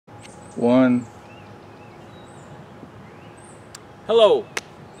One. Hello,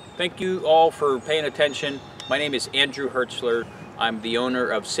 thank you all for paying attention. My name is Andrew Hertzler. I'm the owner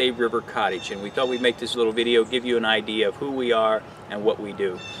of Save River Cottage, and we thought we'd make this little video, give you an idea of who we are and what we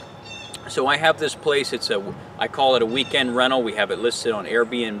do. So I have this place, I call it a weekend rental. We have it listed on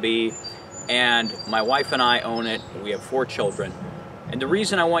Airbnb, and my wife and I own it. We have 4 children. And the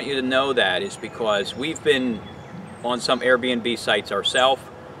reason I want you to know that is because we've been on some Airbnb sites ourselves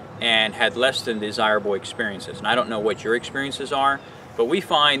and had less than desirable experiences. And I don't know what your experiences are, but we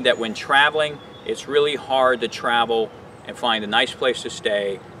find that when traveling, it's really hard to travel and find a nice place to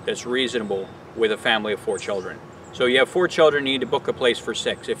stay that's reasonable with a family of 4 children. So you have 4 children, you need to book a place for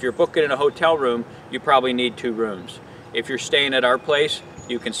 6. If you're booking in a hotel room, you probably need 2 rooms. If you're staying at our place,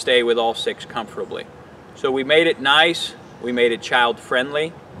 you can stay with all 6 comfortably. So we made it nice, we made it child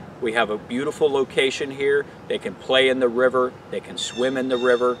friendly. We have a beautiful location here. They can play in the river, they can swim in the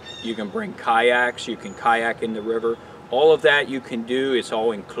river, you can bring kayaks, you can kayak in the river. All of that you can do, it's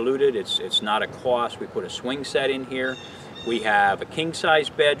all included, it's not a cost. We put a swing set in here. We have a king-size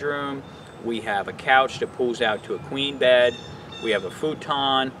bedroom. We have a couch that pulls out to a queen bed. We have a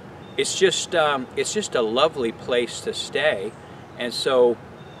futon. It's just a lovely place to stay. And so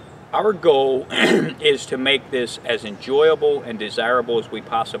our goal is to make this as enjoyable and desirable as we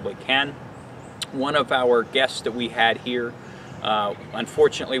possibly can. One of our guests that we had here,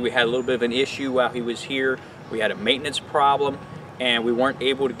 unfortunately we had a little bit of an issue while he was here. We had a maintenance problem and we weren't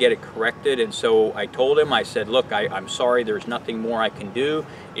able to get it corrected, and so I told him, I said, look, I'm sorry, there's nothing more I can do.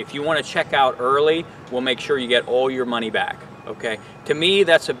 If you want to check out early, we'll make sure you get all your money back, okay? To me,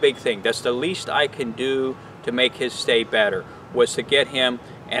 that's a big thing. That's the least I can do to make his stay better, was to get him.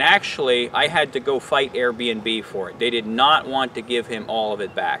 And actually, I had to go fight Airbnb for it. They did not want to give him all of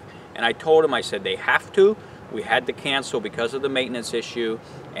it back. And I told him, I said, they have to. We had to cancel because of the maintenance issue,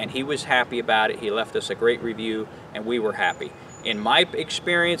 and he was happy about it. He left us a great review, and we were happy. In my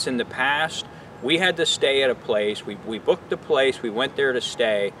experience in the past, we had to stay at a place. We booked the place, we went there to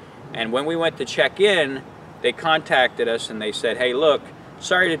stay, and when we went to check in, they contacted us and they said, hey, look,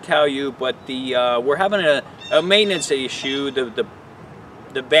 sorry to tell you, but we're having a maintenance issue.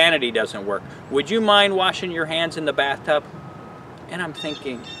 The vanity doesn't work. Would you mind washing your hands in the bathtub? And I'm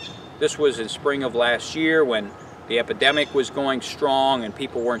thinking, this was in spring of last year when the epidemic was going strong and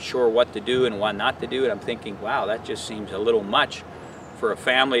people weren't sure what to do and what not to do. And I'm thinking, wow, that just seems a little much for a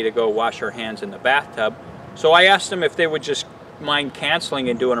family to go wash their hands in the bathtub. So I asked them if they would just mind canceling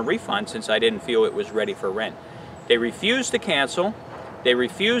and doing a refund since I didn't feel it was ready for rent. They refused to cancel, they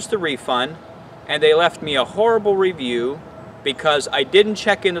refused the refund, and they left me a horrible review because I didn't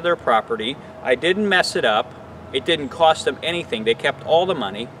check into their property, I didn't mess it up, it didn't cost them anything, they kept all the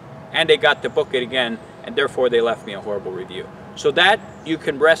money, and they got to book it again, and therefore they left me a horrible review. So that, you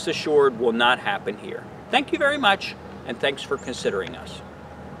can rest assured, will not happen here. Thank you very much, and thanks for considering us.